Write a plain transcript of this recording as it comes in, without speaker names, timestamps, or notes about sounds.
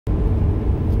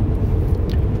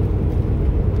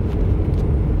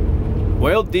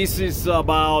Well, this is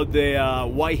about the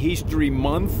White History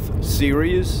Month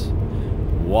series.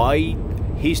 White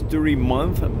History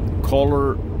Month,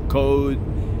 color code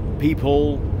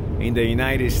people in the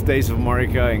United States of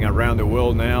America and around the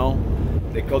world now.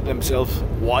 They call themselves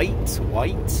white.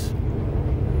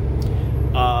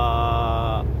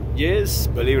 Yes,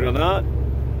 believe it or not,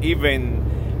 even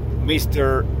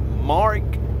Mr. Mark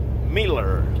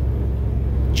Miller,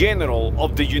 General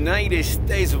of the United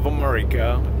States of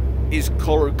America, is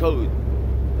color code.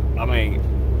 I mean,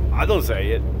 I don't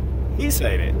say it, he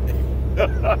said it.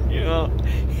 You know,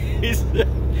 he said,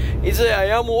 I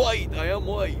am white.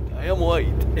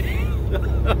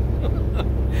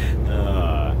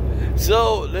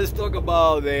 So let's talk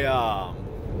about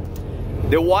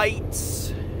the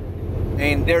whites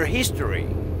and their history.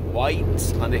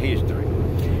 Whites and the history.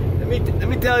 Let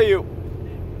me tell you.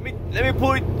 Let me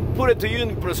put it to you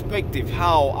in perspective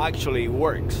how actually it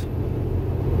works.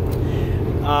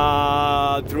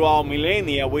 Throughout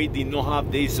millennia, we did not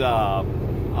have this, color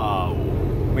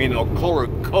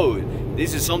code.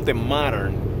 This is something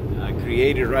modern,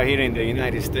 created right here in the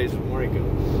United States of America.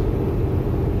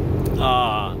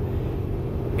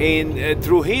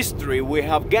 Through history, we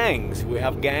have gangs. We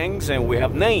have gangs and we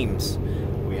have names.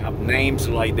 We have names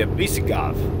like the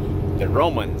Visigoths, the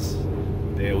Romans,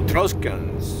 the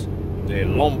Etruscans, the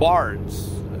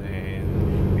Lombards,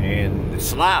 and the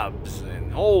Slavs,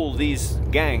 and all these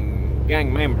gang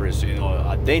members, you know,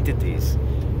 identities,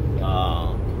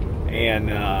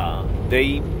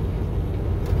 they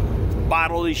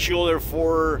battle each other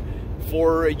for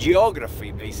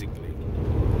geography, basically.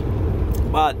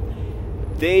 But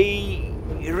they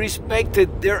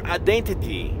respected their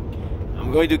identity.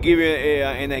 I'm going to give you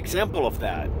an example of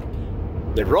that.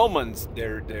 The Romans,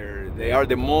 they are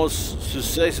the most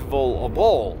successful of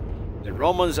all. The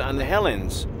Romans and the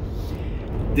Hellenes,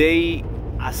 they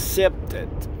accepted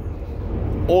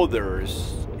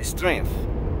others' strength.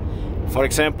 For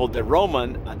example, the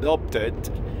Roman adopted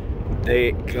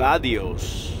the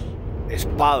gladius,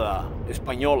 espada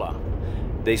española,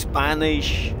 the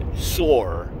Spanish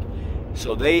sword.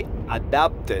 So they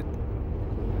adapted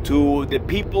to the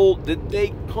people that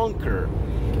they conquer.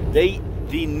 They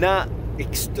did not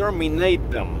exterminate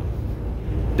them.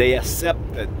 They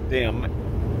accepted them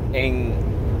and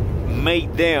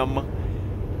made them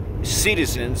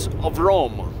citizens of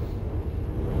Rome.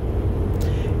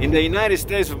 In the United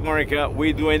States of America,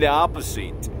 we're doing the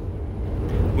opposite.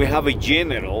 We have a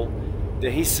general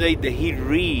that he said that he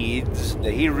reads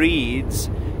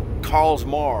Karl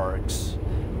Marx,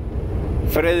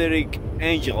 Frederick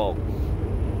Engels,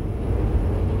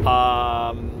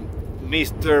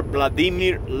 Mr.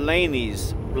 Vladimir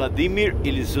Ilyich,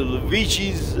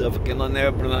 I cannot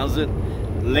never pronounce it,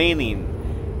 Lenin.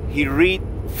 He read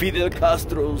Fidel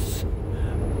Castro's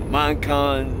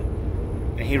Mankind,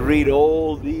 and he read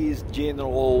all these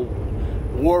general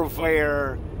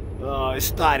warfare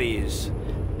studies,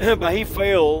 but he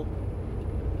failed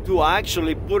to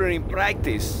actually put it in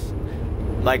practice,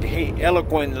 like he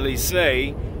eloquently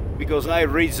say, because I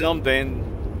read something,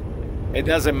 it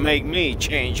doesn't make me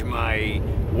change my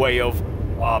way of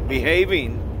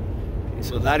behaving.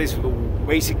 So that is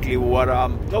basically what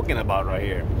I'm talking about right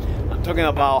here. I'm talking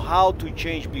about how to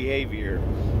change behavior.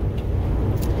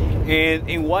 And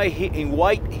in White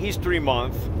History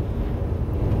Month,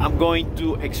 I'm going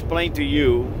to explain to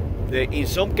you that in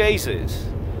some cases,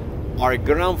 our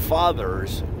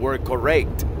grandfathers were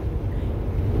correct,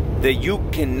 that you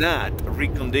cannot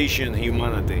recondition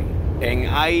humanity. And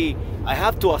I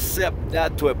have to accept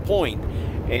that to a point.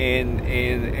 And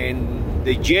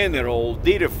the general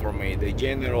did it for me. The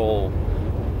general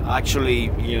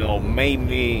actually, you know, made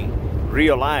me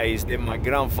realize that my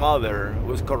grandfather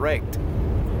was correct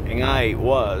and I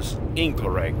was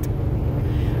incorrect.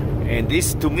 And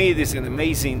this, to me, this is an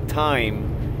amazing time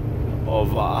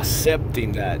of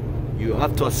accepting that. You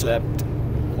have to accept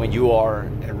when you are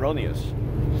erroneous.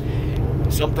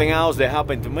 Something else that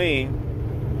happened to me,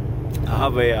 I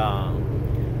have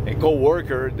a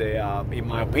co-worker that, in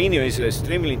my opinion, is an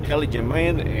extremely intelligent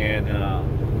man and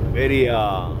very,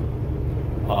 how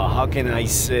can I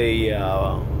say,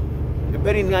 a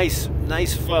very nice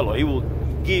fellow. He will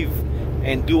give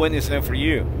and do anything for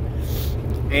you.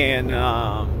 And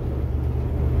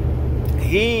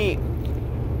he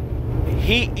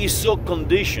is so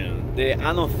conditioned that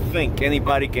I don't think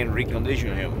anybody can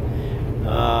recondition him.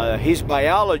 His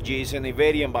biology is an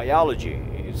Iberian biology.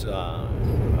 He's an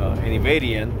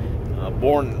Iberian,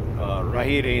 born right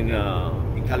here in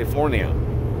California,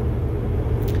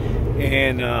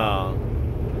 and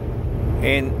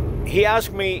he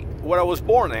asked me where I was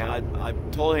born. I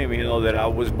told him, you know, that I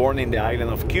was born in the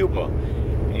island of Cuba.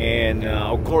 And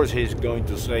of course he's going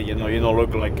to say, you don't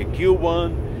look like a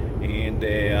Cuban, and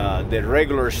the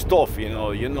regular stuff, you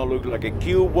don't look like a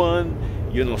Cuban,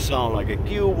 you don't sound like a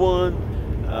Cuban,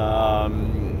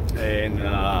 and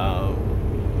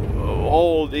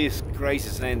all these crazy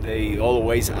things they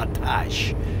always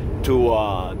attach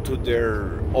to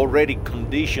their already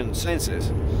conditioned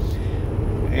senses.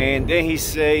 And then he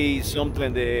say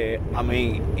something that, I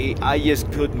mean, I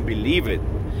just couldn't believe it.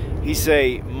 He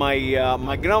say,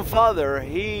 my grandfather,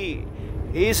 he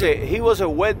was a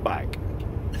wetback.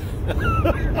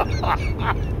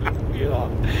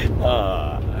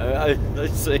 I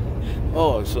say,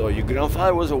 oh, so your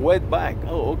grandfather was a wetback?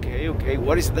 Oh, okay.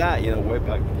 What is that?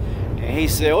 Wetback. And he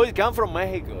said, oh, he come from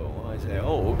Mexico. I said,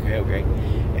 oh, okay.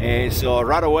 And so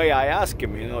right away I asked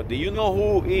him, do you know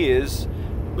who is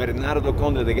Bernardo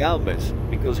Conde de Galvez?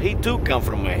 Because he too come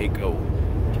from Mexico.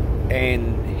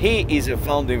 And he is a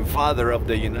founding father of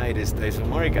the United States of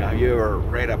America. Have you ever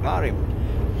read about him?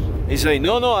 He said,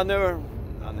 no, I never,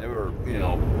 I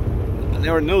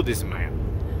never knew this man.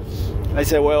 I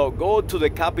said, well, go to the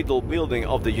Capitol building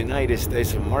of the United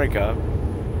States of America,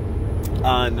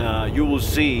 and you will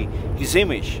see his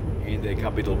image in the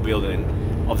Capitol building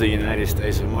of the United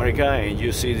States of America, and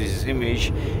you see this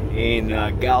image in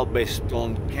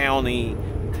Galveston County,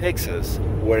 Texas,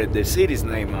 where the city is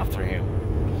named after him.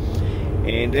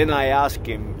 And then I asked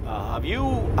him, have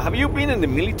you been in the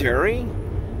military,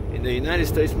 in the United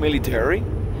States military?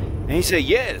 And he said,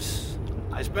 yes,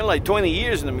 I spent like 20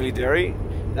 years in the military.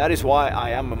 That is why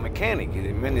I am a mechanic.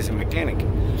 The man is a mechanic.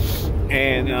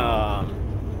 And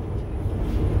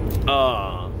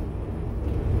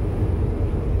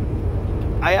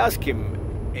I asked him,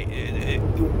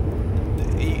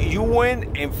 you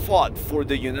went and fought for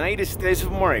the United States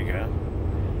of America,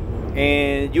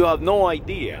 and you have no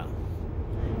idea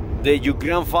that your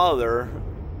grandfather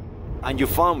and your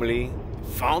family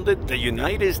founded the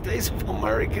United States of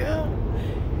America?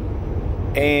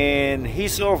 And he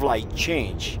sort of like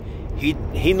changed.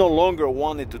 He no longer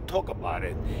wanted to talk about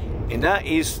it. And that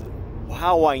is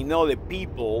how I know that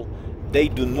people, they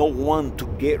do not want to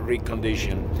get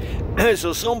reconditioned.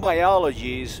 So some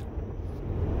biologists,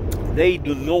 they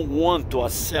do not want to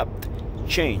accept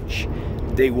change.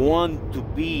 They want to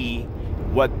be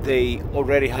what they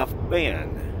already have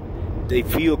been. They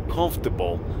feel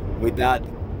comfortable with that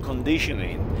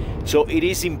conditioning. So it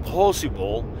is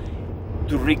impossible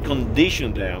to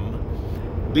recondition them,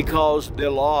 because the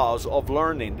laws of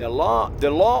learning, the law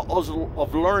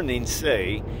of learning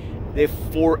say that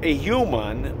for a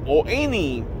human or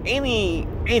any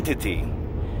entity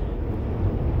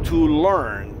to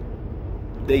learn,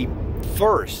 they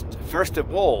first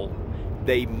of all,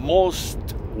 they must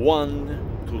want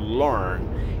to learn.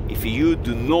 If you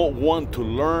do not want to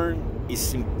learn,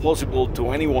 it's impossible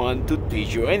to anyone to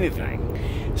teach you anything.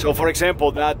 So for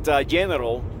example, that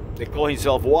general, they call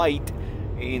himself White,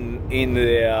 in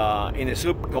a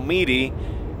subcommittee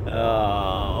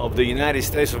of the United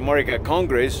States of America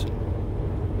Congress,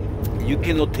 you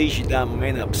cannot teach that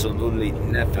man absolutely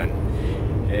nothing.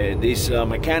 This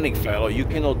mechanic fellow, you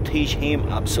cannot teach him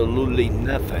absolutely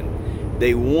nothing.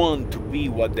 They want to be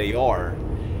what they are.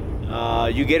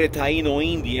 You get a Taino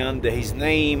Indian that his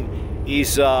name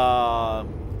is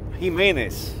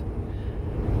Jimenez,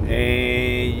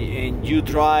 and you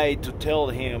try to tell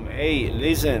him, hey,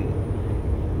 listen,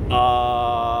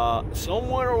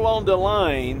 somewhere along the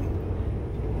line,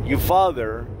 your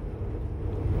father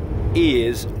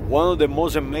is one of the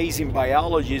most amazing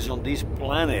biologists on this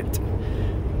planet.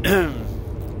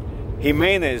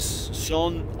 Jimenez,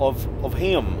 son of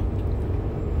him.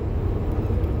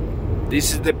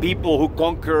 This is the people who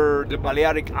conquer the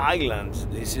Balearic Islands.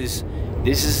 This is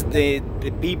the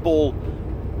people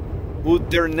who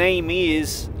their name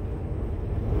is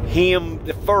him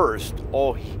the first,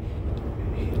 or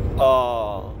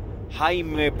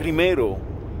Jaime Primero.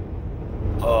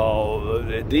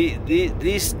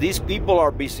 These people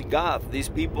are Visigoths. These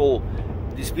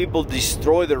people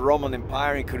destroyed the Roman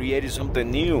Empire and created something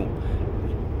new.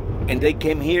 And they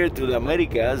came here to the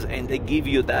Americas and they give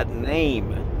you that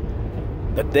name.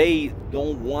 But they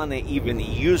don't want to even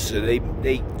use it.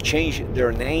 They change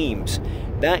their names.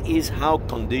 That is how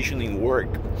conditioning work.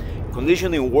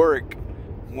 Conditioning work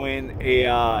when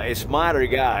a smarter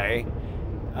guy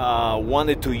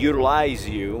wanted to utilize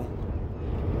you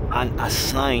and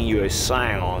assign you a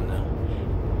sound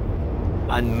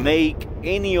and make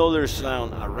any other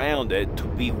sound around it to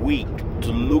be weak,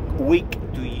 to look weak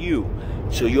to you,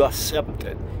 so you accept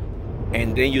it,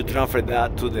 and then you transfer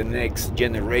that to the next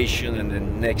generation and the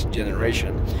next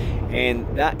generation. And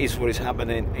that is what is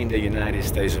happening in the United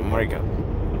States of America.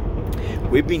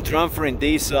 We've been transferring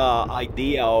this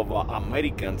idea of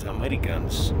Americans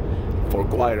for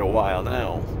quite a while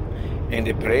now. And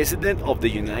the president of the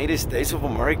United States of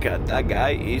America, that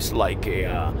guy is like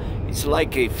it's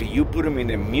like if you put him in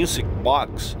a music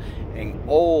box and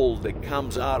all that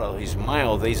comes out of his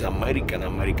mouth is American,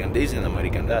 American this and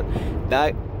American that.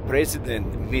 That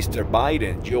president, Mr.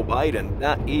 Biden, Joe Biden,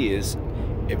 that is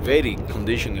a very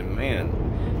conditioned man,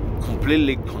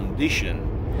 completely conditioned.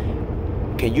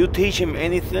 Can you teach him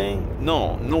anything?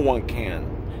 No, no one can.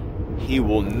 He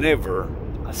will never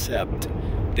accept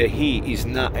that he is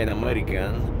not an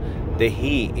American, that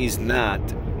he is not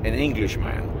an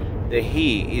Englishman, that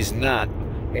he is not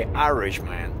an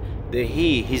Irishman, that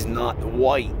he is not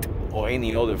white or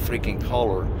any other freaking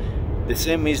color. The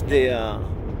same is the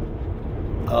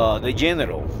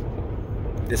general.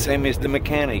 The same is the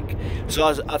mechanic. So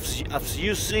as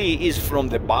you see, is from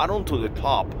the bottom to the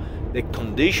top. The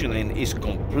conditioning is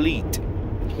complete.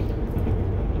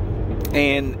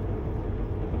 And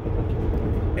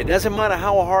it doesn't matter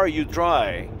how hard you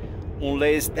try,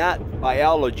 unless that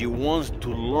biology wants to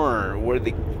learn where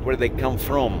they come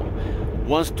from,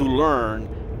 wants to learn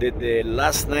that the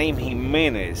last name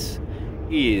Jimenez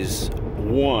is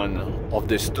one of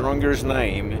the strongest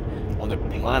names on the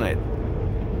planet.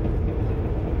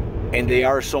 And they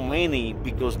are so many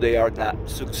because they are that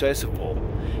successful.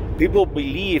 People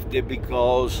believe that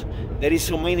because there is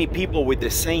so many people with the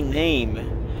same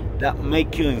name that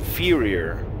make you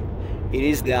inferior. It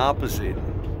is the opposite.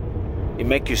 It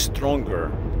makes you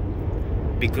stronger,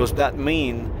 because that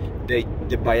means that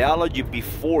the biology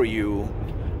before you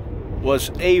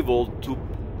was able to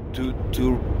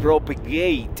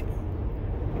propagate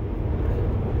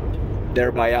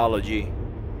their biology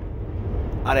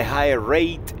at a higher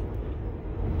rate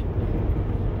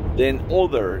than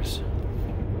others.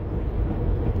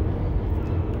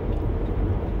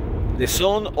 The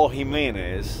son of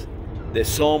Jimenez, the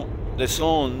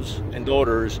sons and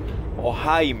daughters of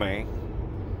Jaime,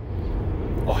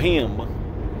 or him,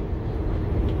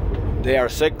 they are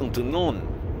second to none,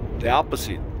 the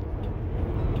opposite.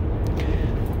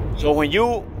 So when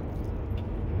you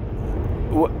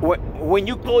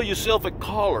call yourself a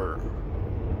color,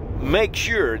 make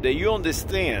sure that you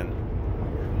understand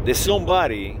that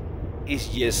somebody is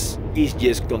just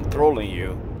controlling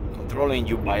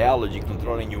your biology,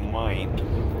 controlling your mind.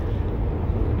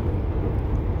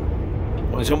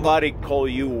 When somebody call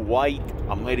you white,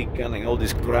 American, and all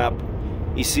this crap,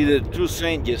 you see the true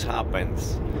thing just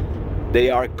happens. They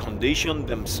are conditioned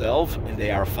themselves, and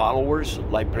they are followers,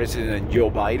 like President Joe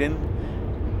Biden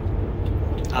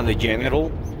and the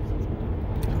general,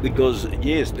 because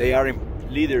yes, they are in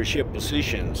leadership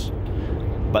positions,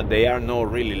 but they are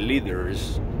not really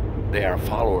leaders. They are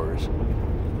followers.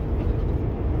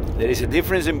 There is a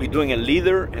difference in between a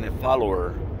leader and a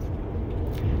follower.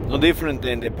 No different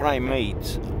than the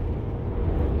primates.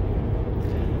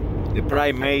 The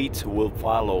primates will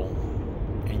follow,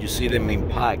 and you see them in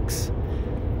packs.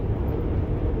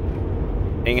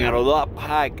 And out of that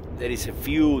pack, there is a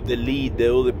few that lead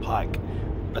the other pack,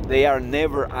 but they are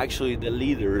never actually the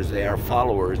leaders. They are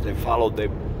followers. They follow the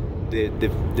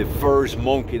first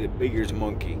monkey, the biggest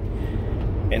monkey,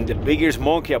 and the biggest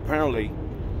monkey apparently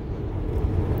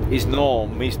is no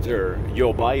Mr.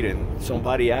 Joe Biden.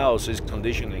 Somebody else is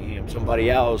conditioning him. Somebody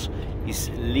else is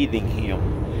leading him.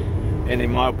 And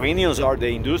in my opinions, are the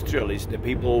industrialists, the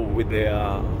people with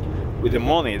the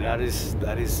money. That is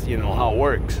how it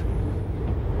works.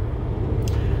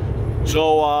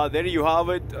 So there you have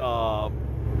it.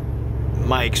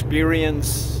 My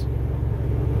experience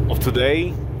of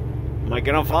today. My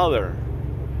grandfather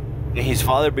and his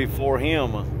father before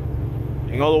him,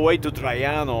 and all the way to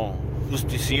Traiano,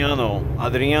 Justiniano,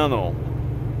 Adriano,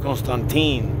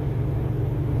 Constantine,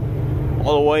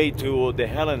 all the way to the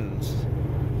Hellenes,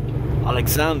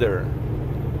 Alexander,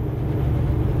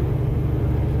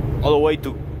 all the way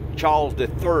to Charles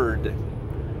III,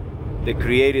 that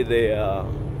created the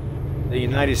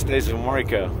United States of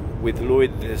America with Louis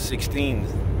XVI.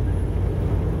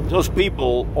 Those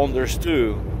people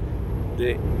understood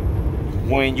that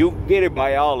when you get a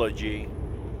biology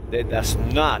that does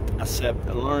not accept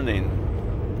learning,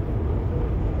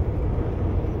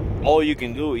 all you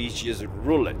can do is just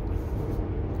rule it.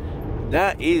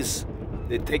 That is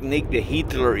the technique that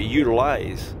Hitler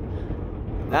utilized.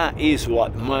 That is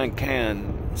what man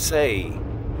can say.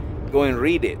 Go and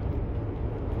read it.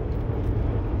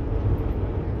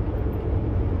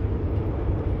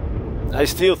 I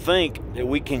still think that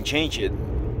we can change it,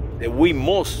 that we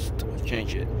must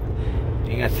change it.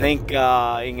 And I think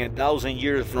in 1,000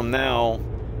 years from now,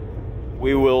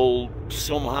 we will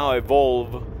somehow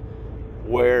evolve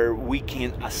where we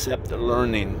can accept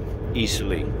learning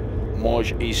easily,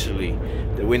 much easily,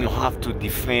 that we don't have to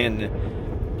defend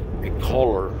a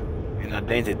color and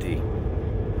identity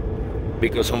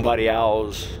because somebody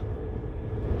else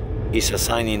is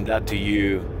assigning that to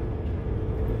you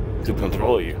to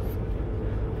control you.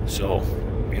 So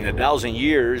in 1,000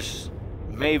 years,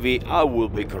 maybe I will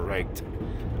be correct,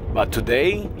 but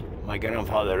today my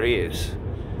grandfather is.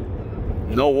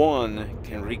 No one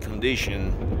can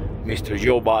recondition Mr.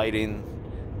 Joe Biden.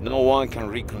 No one can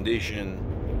recondition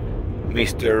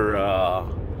Mr.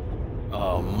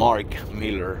 Mark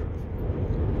Miller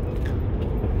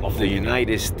of the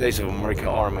United States of America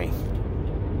Army.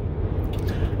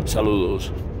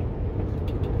 Saludos.